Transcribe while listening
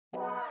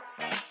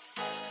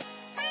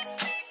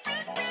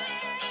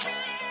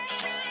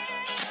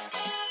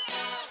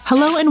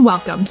Hello and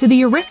welcome to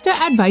the Arista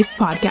Advice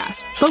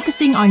Podcast,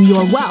 focusing on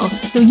your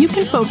wealth so you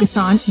can focus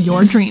on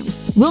your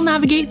dreams. We'll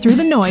navigate through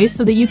the noise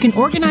so that you can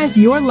organize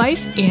your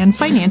life and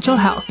financial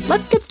health.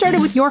 Let's get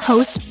started with your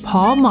host,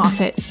 Paul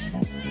Moffat.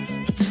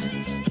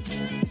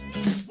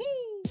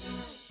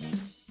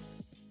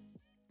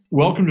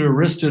 Welcome to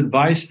Arista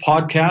Advice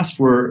Podcast.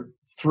 We're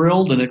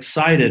thrilled and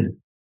excited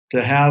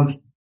to have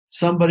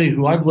somebody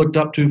who I've looked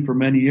up to for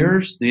many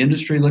years. The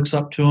industry looks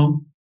up to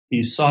him.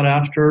 He's sought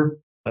after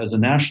as a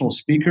national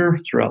speaker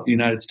throughout the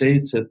United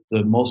States at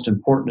the most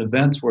important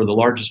events where the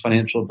largest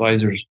financial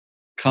advisors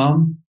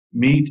come,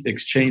 meet,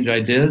 exchange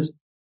ideas.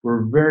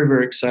 We're very,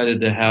 very excited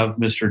to have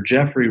Mr.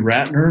 Jeffrey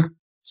Ratner,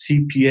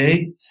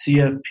 CPA,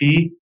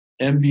 CFP,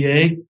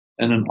 MBA,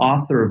 and an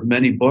author of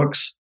many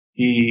books.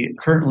 He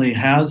currently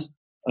has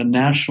a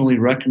nationally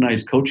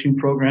recognized coaching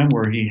program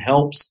where he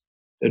helps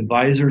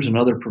advisors and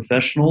other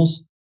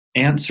professionals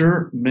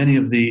answer many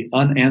of the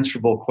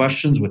unanswerable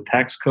questions with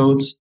tax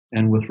codes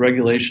and with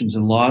regulations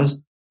and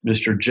laws.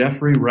 Mr.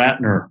 Jeffrey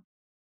Ratner.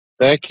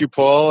 Thank you,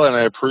 Paul, and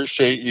I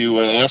appreciate you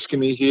asking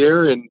me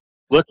here and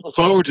looking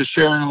forward to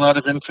sharing a lot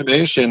of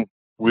information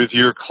with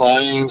your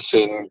clients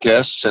and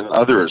guests and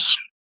others.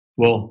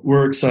 Well,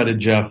 we're excited,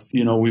 Jeff.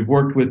 You know, we've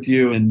worked with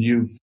you and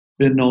you've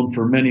been known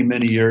for many,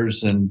 many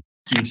years, and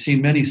you've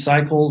seen many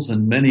cycles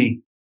and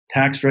many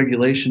tax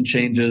regulation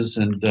changes,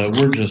 and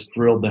we're just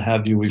thrilled to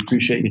have you. We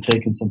appreciate you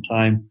taking some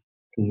time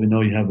because we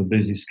know you have a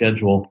busy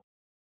schedule.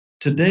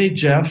 Today,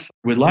 Jeff,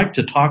 we'd like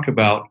to talk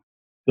about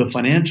the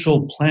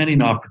financial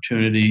planning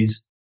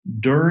opportunities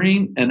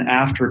during and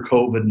after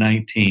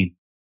COVID-19.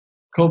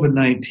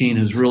 COVID-19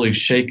 has really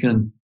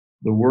shaken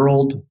the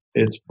world.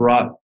 It's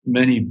brought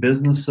many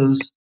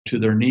businesses to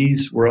their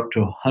knees. We're up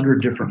to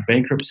 100 different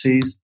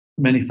bankruptcies.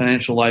 Many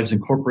financial lives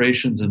and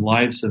corporations and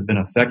lives have been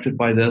affected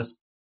by this.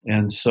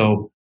 And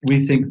so we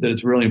think that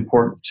it's really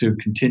important to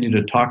continue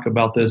to talk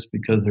about this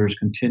because there's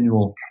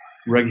continual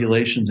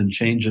regulations and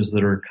changes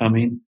that are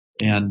coming.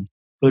 And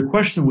the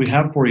question we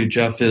have for you,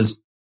 Jeff,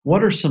 is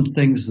what are some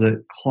things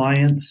that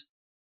clients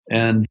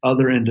and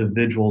other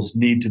individuals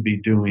need to be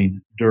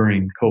doing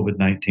during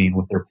COVID-19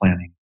 with their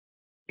planning?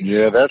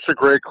 Yeah, that's a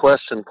great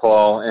question,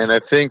 Paul. And I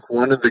think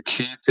one of the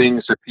key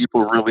things that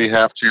people really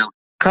have to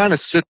kind of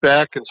sit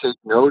back and take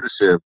notice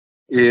of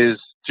is,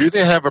 do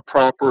they have a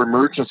proper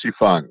emergency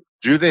fund?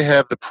 Do they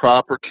have the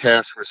proper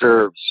cash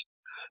reserves?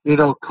 You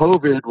know,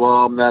 COVID,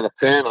 while I'm not a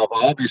fan of,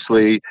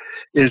 obviously,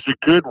 is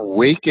a good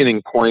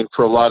awakening point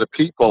for a lot of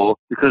people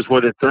because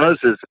what it does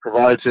is it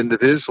provides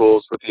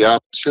individuals with the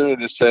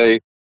opportunity to say,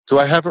 do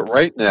I have it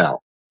right now?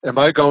 Am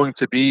I going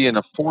to be in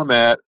a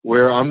format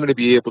where I'm going to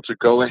be able to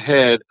go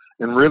ahead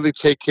and really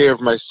take care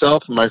of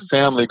myself and my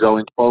family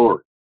going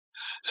forward?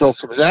 So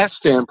from that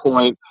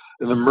standpoint,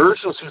 an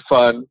emergency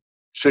fund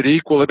should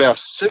equal about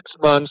 6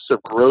 months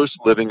of gross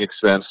living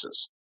expenses.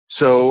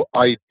 So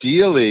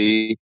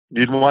ideally,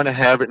 you'd want to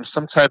have it in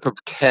some type of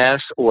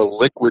cash or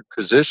liquid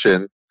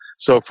position.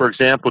 So, for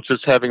example,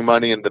 just having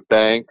money in the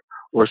bank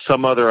or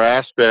some other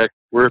aspect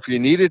where if you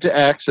needed to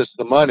access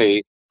the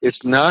money, it's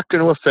not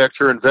going to affect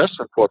your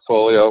investment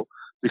portfolio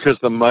because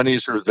the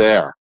monies are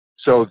there.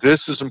 So this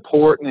is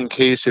important in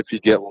case if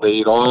you get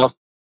laid off,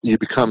 you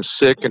become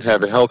sick and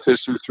have a health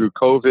issue through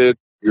COVID,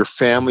 your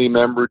family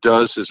member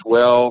does as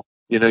well.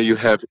 You know, you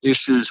have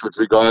issues with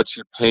regards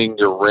to paying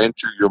your rent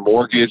or your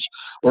mortgage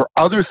or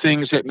other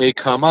things that may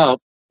come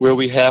up where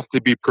we have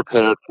to be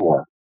prepared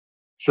for.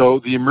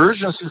 So the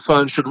emergency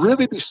fund should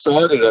really be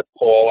started at,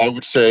 Paul, I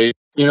would say,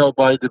 you know,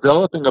 by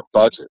developing a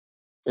budget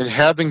and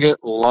having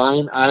it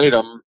line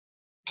item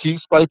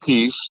piece by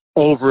piece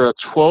over a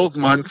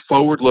 12-month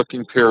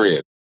forward-looking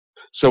period.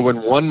 So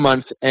when 1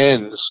 month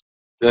ends,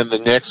 then the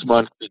next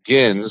month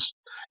begins,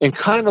 and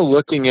kind of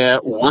looking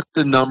at what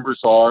the numbers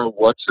are,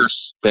 what you're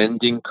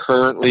spending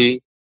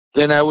currently.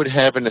 Then I would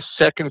have in a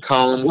second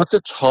column what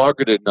the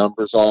targeted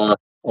numbers are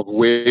of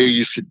where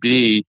you should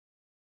be.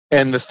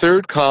 And the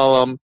third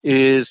column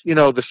is, you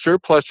know, the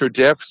surplus or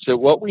deficit,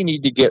 what we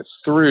need to get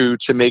through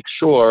to make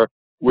sure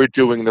we're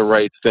doing the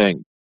right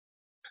thing.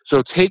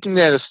 So taking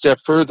that a step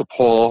further,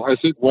 Paul, I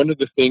think one of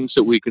the things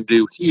that we can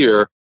do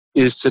here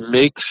is to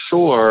make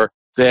sure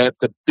that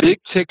the big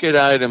ticket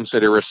items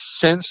that are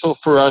essential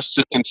for us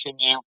to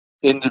continue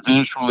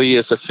individually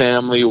as a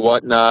family,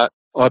 whatnot,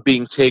 are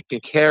being taken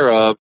care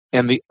of.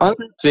 And the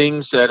other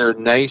things that are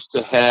nice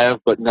to have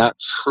but not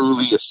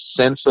truly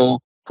essential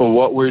for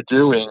what we're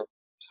doing,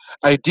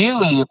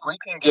 ideally, if we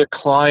can get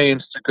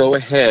clients to go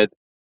ahead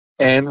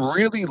and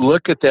really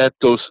look at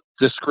those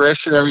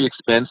discretionary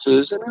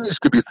expenses, and these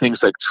could be things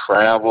like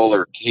travel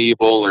or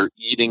cable or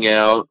eating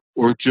out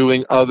or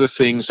doing other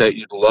things that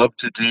you'd love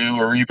to do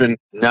or even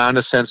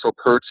non-essential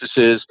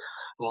purchases,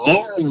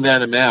 lowering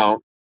that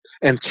amount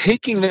and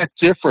taking that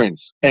difference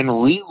and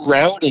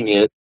rerouting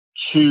it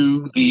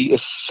to the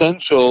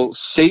essential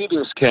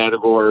savings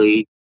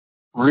category,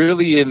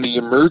 really in the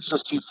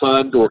emergency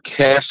fund or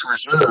cash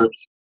reserves,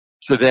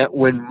 so that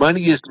when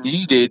money is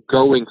needed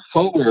going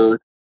forward,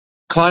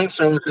 clients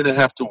aren't going to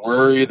have to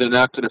worry. They're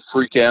not going to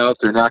freak out.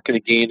 They're not going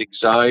to gain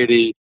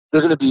anxiety.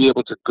 They're going to be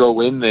able to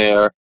go in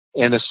there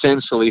and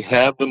essentially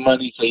have the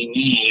money they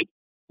need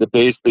to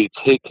basically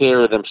take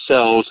care of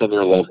themselves and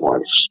their loved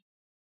ones.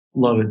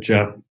 Love it,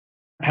 Jeff.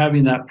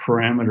 Having that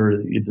parameter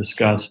that you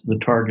discussed, the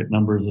target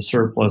numbers, the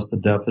surplus, the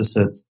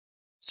deficits,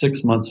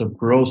 6 months of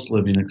gross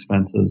living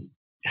expenses,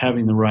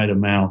 having the right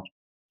amount,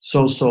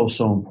 so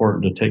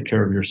important to take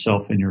care of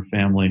yourself and your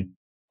family.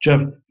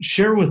 Jeff,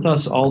 share with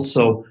us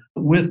also,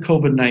 with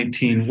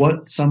COVID-19,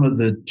 what some of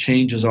the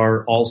changes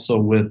are also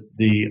with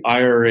the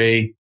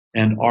IRA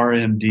and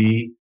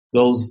RMD,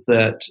 those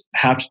that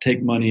have to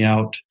take money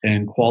out,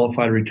 and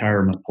qualified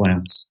retirement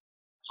plans.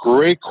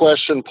 Great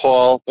question,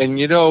 Paul. And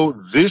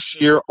this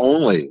year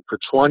only, for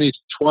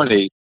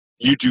 2020,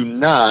 you do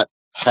not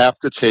have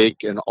to take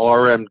an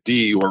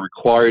RMD, or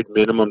required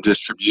minimum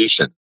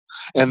distribution.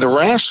 And the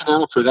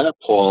rationale for that,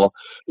 Paul,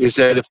 is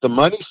that if the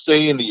money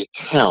stay in the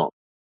account,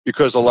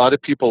 because a lot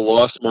of people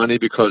lost money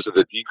because of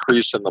the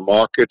decrease in the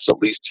markets, at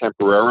least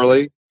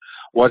temporarily,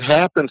 what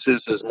happens is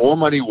there's more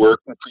money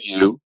working for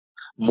you,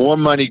 more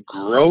money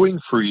growing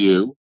for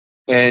you,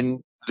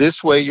 and this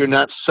way you're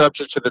not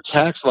subject to the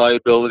tax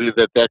liability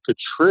that could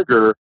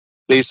trigger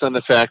based on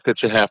the fact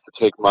that you have to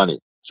take money.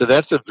 So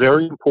that's a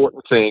very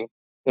important thing.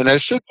 And I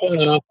should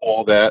point out,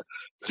 Paul, that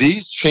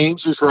these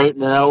changes right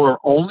now are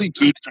only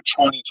good for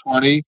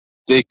 2020.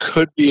 They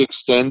could be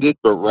extended,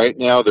 but right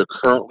now they're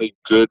currently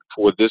good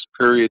for this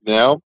period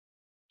now.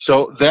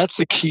 So that's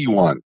a key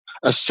one.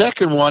 A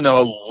second one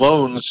are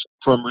loans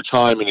from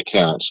retirement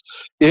accounts.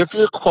 If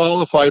your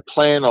qualified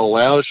plan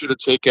allows you to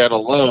take out a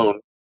loan,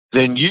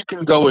 then you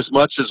can go as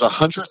much as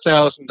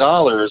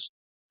 $100,000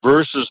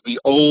 versus the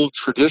old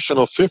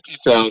traditional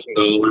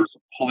 $50,000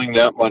 pulling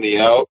that money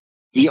out.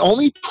 The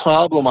only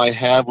problem I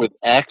have with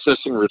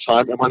accessing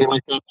retirement money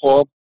like that,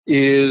 Paul,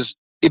 is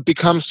it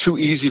becomes too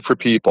easy for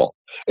people.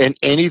 And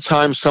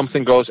anytime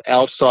something goes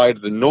outside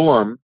the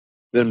norm,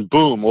 then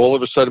boom, all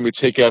of a sudden we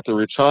take out the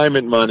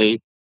retirement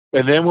money.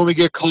 And then when we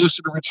get closer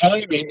to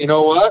retirement, you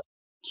know what?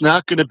 It's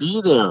not going to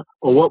be there.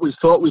 Or what we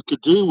thought we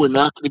could do, we're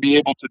not going to be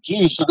able to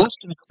do. So that's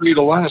going to create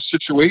a lot of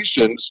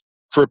situations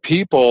for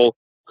people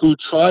who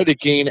try to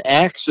gain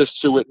access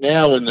to it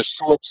now in the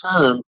short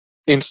term,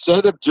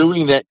 instead of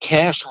doing that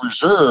cash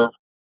reserve.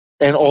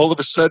 And all of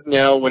a sudden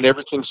now, when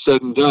everything's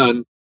said and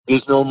done,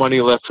 there's no money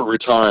left for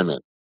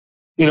retirement.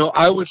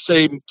 I would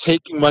say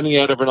taking money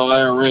out of an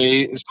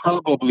IRA is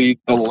probably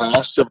the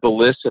last of the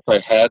list if I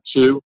had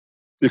to,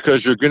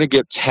 because you're going to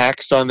get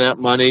taxed on that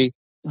money.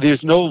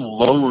 There's no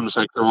loans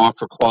like there are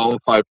for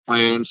qualified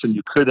plans, and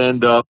you could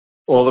end up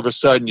all of a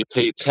sudden you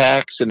pay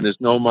tax and there's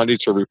no money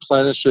to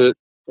replenish it,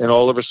 and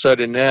all of a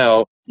sudden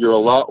now you're a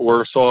lot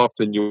worse off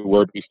than you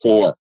were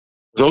before.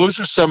 Those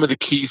are some of the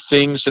key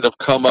things that have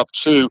come up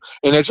too.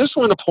 And I just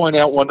want to point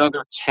out one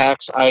other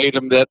tax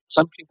item that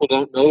some people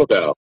don't know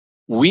about.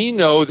 We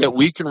know that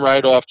we can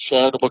write off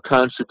charitable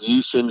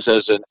contributions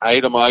as an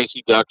itemized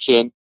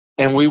deduction,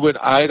 and we would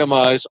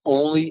itemize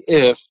only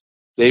if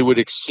they would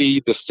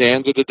exceed the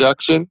standard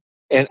deduction.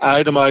 And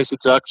itemized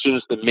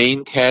deductions, the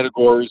main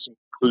categories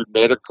include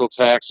medical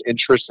tax,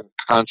 interest, and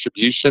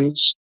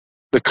contributions.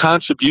 The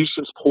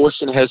contributions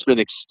portion has been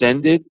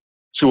extended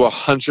to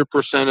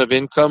 100% of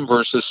income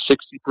versus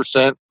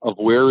 60% of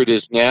where it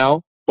is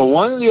now. But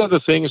one of the other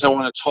things I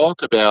want to talk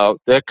about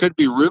that could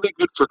be really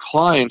good for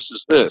clients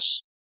is this.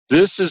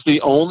 This is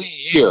the only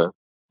year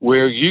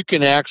where you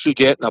can actually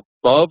get an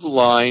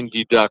above-line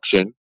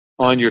deduction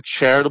on your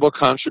charitable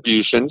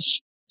contributions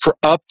for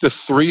up to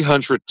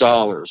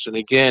 $300. And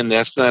again,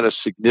 that's not a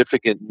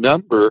significant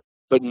number,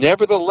 but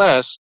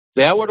nevertheless,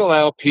 that would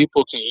allow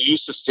people to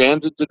use the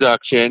standard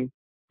deduction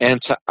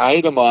and to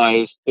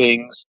itemize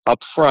things up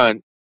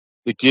front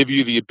to give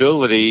you the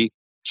ability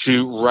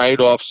to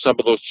write off some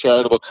of those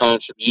charitable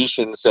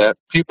contributions that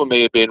people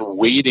may have been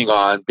waiting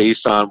on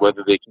based on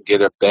whether they can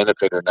get a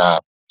benefit or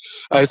not.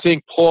 I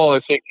think, Paul, the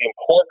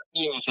important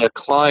thing is that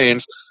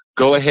clients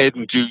go ahead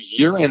and do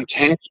year-end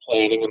tax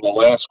planning in the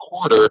last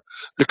quarter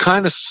to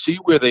kind of see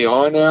where they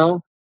are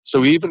now.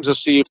 So even to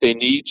see if they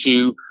need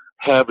to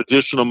have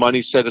additional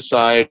money set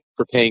aside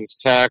for paying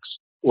tax,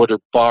 or to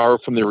borrow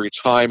from their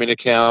retirement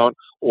account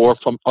or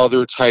from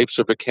other types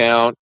of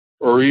account,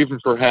 or even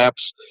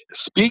perhaps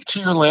speak to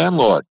your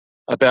landlord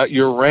about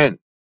your rent.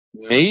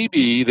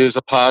 Maybe there's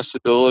a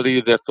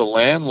possibility that the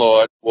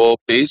landlord will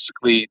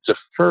basically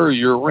defer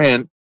your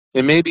rent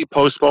and maybe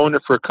postpone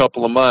it for a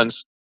couple of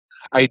months.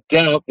 I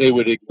doubt they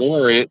would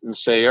ignore it and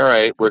say, all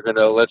right, we're going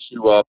to let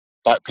you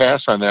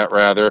pass on that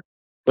rather.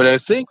 But I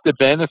think the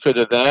benefit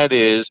of that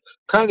is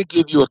kind of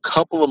give you a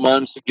couple of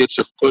months to get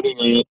your footing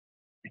in,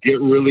 to get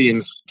really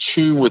in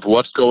tune with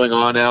what's going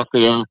on out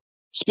there.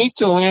 Speak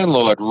to the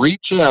landlord,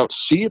 reach out,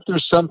 see if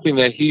there's something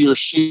that he or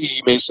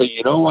she may say,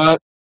 you know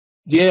what?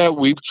 Yeah,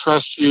 we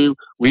trust you.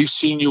 We've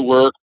seen you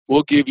work.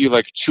 We'll give you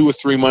like 2 or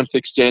 3 month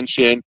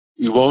extension.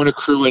 You won't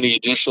accrue any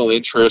additional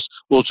interest.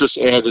 We'll just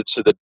add it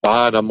to the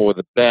bottom or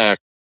the back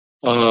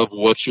of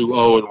what you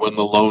owe and when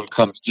the loan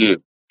comes due.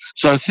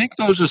 So I think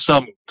those are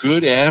some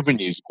good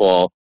avenues,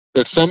 Paul,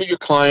 that some of your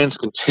clients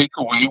can take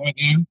away with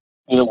you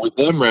with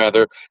them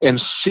rather,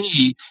 and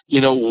see,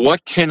 what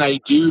can I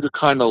do to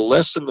kind of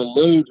lessen the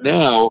load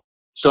now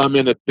so I'm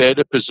in a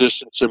better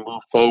position to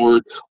move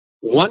forward.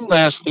 One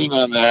last thing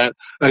on that,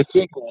 I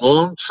think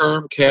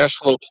long-term cash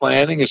flow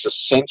planning is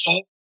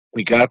essential.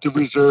 We got the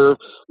reserve,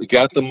 we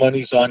got the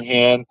monies on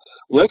hand.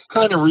 Let's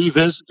kind of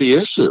revisit the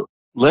issue.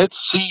 Let's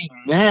see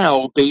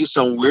now, based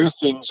on where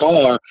things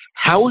are,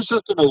 how is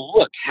it going to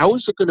look? How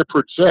is it going to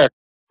project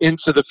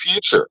into the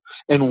future?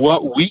 And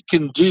what we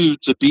can do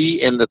to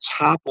be in the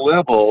top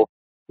level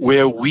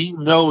where we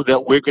know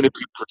that we're going to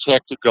be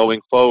protected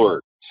going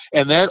forward.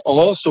 And that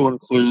also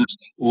includes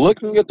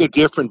looking at the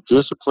different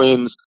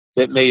disciplines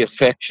that may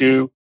affect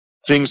you,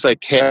 things like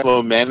cash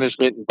flow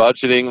management and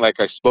budgeting, like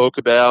I spoke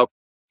about,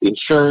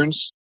 insurance,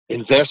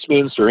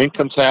 investments or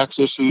income tax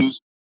issues,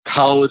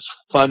 college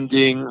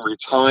funding,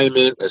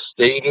 retirement,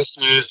 estate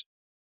issues.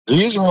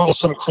 These are all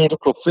some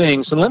critical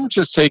things. And let me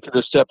just take it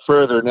a step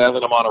further now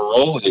that I'm on a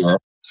roll here.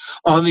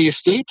 On the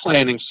estate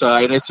planning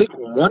side, I think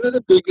one of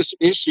the biggest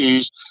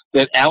issues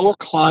that our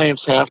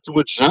clients have to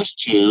adjust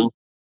to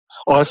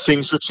are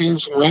things that are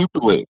changing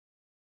rapidly.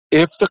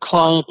 If the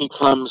client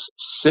becomes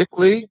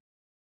sickly,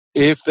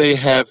 if they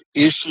have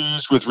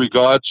issues with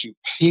regard to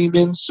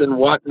payments and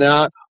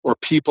whatnot, or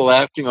people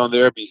acting on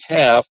their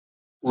behalf,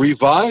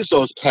 revise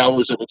those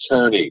powers of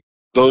attorney,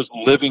 those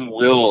living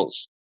wills,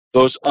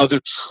 those other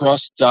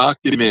trust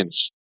documents,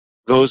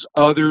 those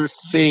other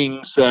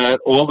things that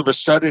all of a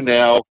sudden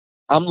now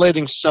I'm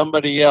letting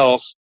somebody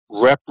else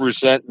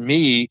represent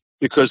me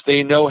because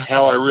they know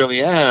how I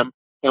really am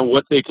and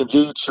what they can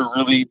do to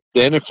really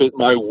benefit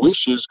my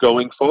wishes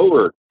going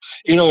forward.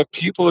 If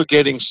people are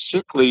getting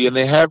sickly and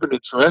they haven't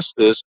addressed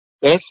this,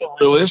 that's a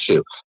real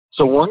issue.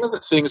 So one of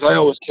the things I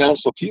always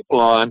counsel people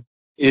on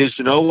is,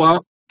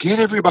 get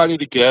everybody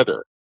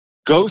together.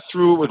 Go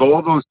through with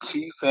all those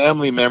key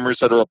family members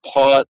that are a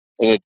part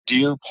and a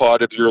dear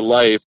part of your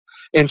life,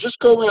 and just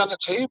go around the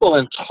table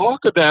and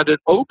talk about it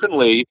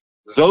openly,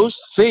 those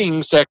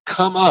things that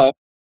come up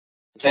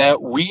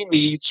that we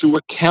need to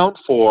account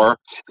for.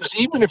 Because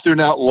even if they're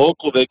not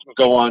local, they can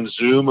go on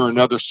Zoom or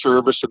another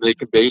service and they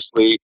can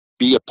basically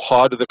be a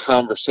part of the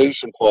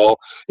conversation, Paul,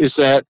 is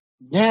that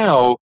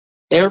now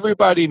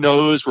everybody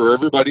knows where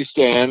everybody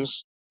stands.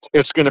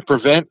 It's going to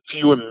prevent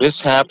fewer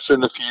mishaps in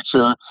the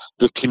future.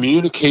 The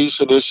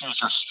communication issues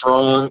are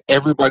strong.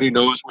 Everybody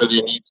knows where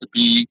they need to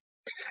be.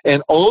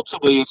 And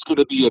ultimately, it's going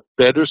to be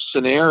a better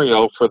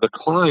scenario for the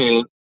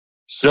client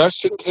just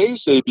in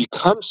case they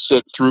become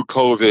sick through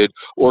COVID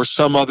or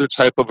some other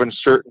type of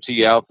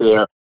uncertainty out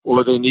there,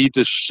 or they need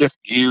to shift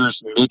gears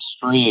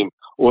midstream,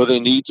 or they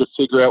need to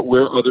figure out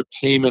where other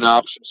payment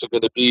options are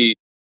going to be.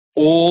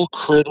 All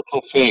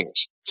critical things.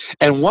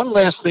 And one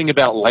last thing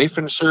about life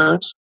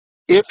insurance.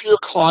 If your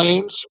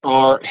clients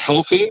are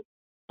healthy,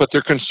 but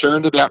they're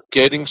concerned about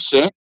getting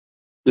sick,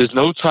 there's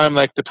no time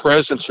like the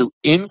present to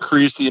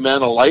increase the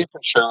amount of life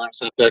insurance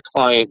that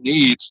client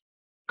needs,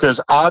 because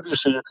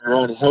obviously if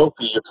you're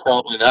unhealthy, you're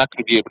probably not going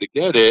to be able to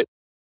get it.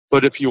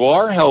 But if you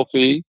are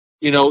healthy,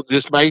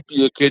 this might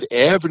be a good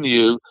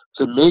avenue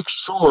to make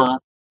sure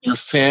your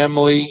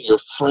family, your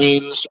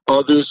friends,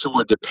 others who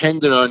are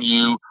dependent on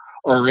you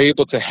are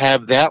able to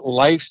have that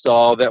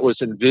lifestyle that was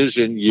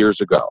envisioned years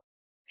ago.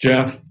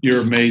 Jeff,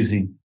 you're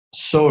amazing.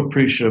 So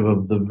appreciative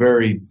of the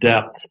very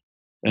depth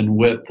and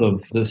width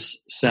of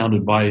this sound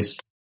advice.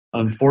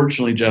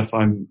 Unfortunately, Jeff,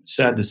 I'm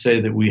sad to say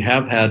that we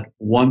have had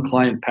one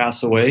client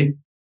pass away.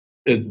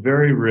 It's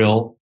very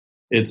real.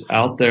 It's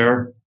out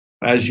there.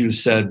 As you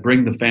said,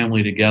 bring the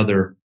family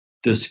together,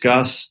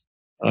 discuss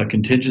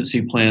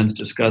contingency plans,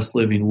 discuss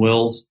living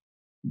wills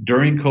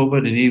during COVID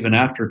and even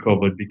after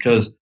COVID,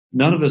 because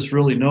none of us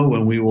really know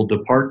when we will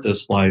depart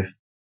this life.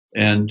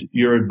 And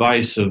your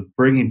advice of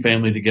bringing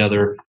family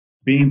together,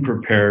 being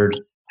prepared,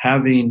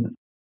 having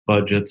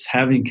budgets,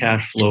 having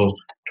cash flow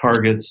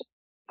targets,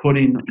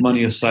 putting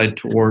money aside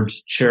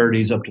towards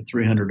charities up to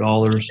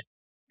 $300,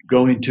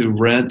 going to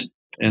rent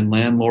and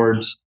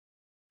landlords,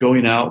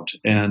 going out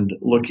and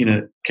looking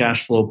at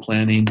cash flow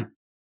planning,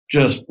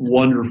 just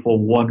wonderful,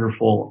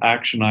 wonderful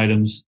action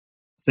items,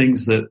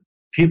 things that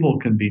people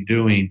can be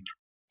doing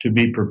to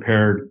be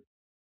prepared,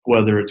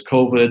 whether it's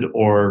COVID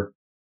or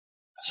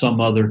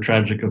some other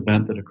tragic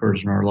event that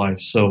occurs in our life.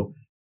 So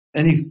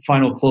any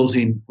final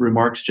closing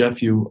remarks,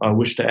 Jeff, you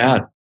wish to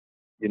add?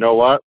 You know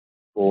what?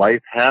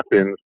 Life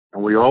happens,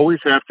 and we always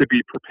have to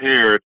be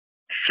prepared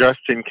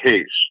just in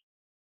case.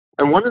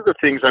 And one of the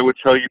things I would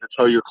tell you to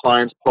tell your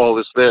clients, Paul,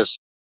 is this.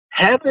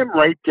 Have them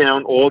write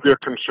down all their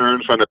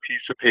concerns on a piece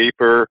of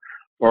paper,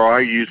 or I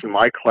use in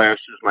my classes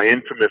my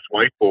infamous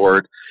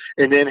whiteboard,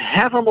 and then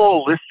have them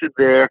all listed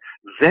there,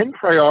 then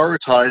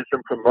prioritize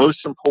them from most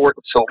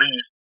important to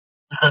least.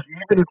 Because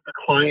even if the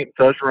client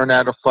does run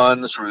out of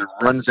funds or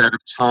runs out of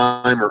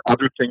time or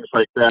other things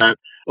like that,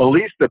 at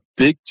least the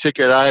big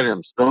ticket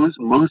items, those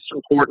most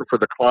important for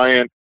the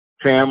client,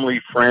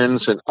 family,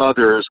 friends, and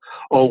others,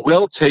 are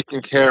well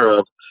taken care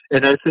of.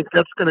 And I think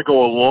that's going to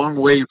go a long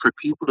way for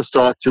people to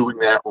start doing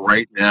that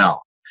right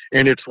now.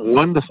 And it's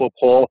wonderful,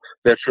 Paul,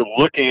 that you're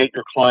looking at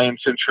your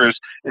client's interests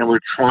and we're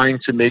trying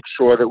to make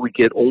sure that we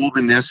get all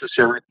the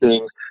necessary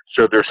things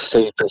so they're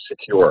safe and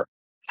secure.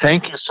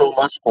 Thank you so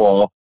much,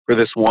 Paul, for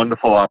this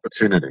wonderful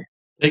opportunity.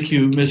 Thank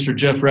you, Mr.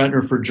 Jeff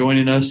Ratner, for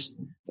joining us.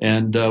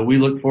 And we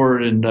look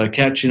forward to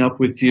catching up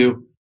with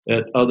you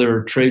at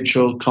other trade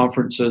show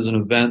conferences and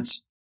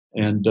events,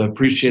 and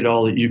appreciate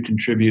all that you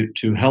contribute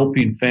to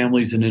helping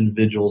families and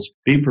individuals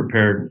be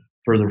prepared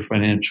for their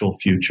financial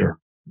future.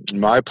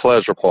 My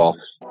pleasure, Paul.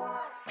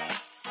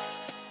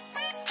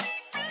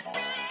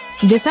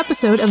 This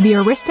episode of the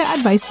Arista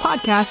Advice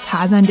Podcast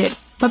has ended,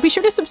 but be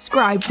sure to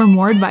subscribe for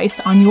more advice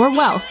on your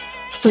wealth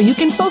so you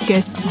can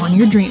focus on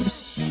your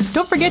dreams.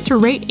 Don't forget to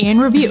rate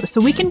and review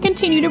so we can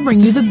continue to bring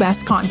you the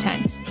best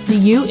content. See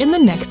you in the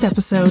next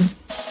episode.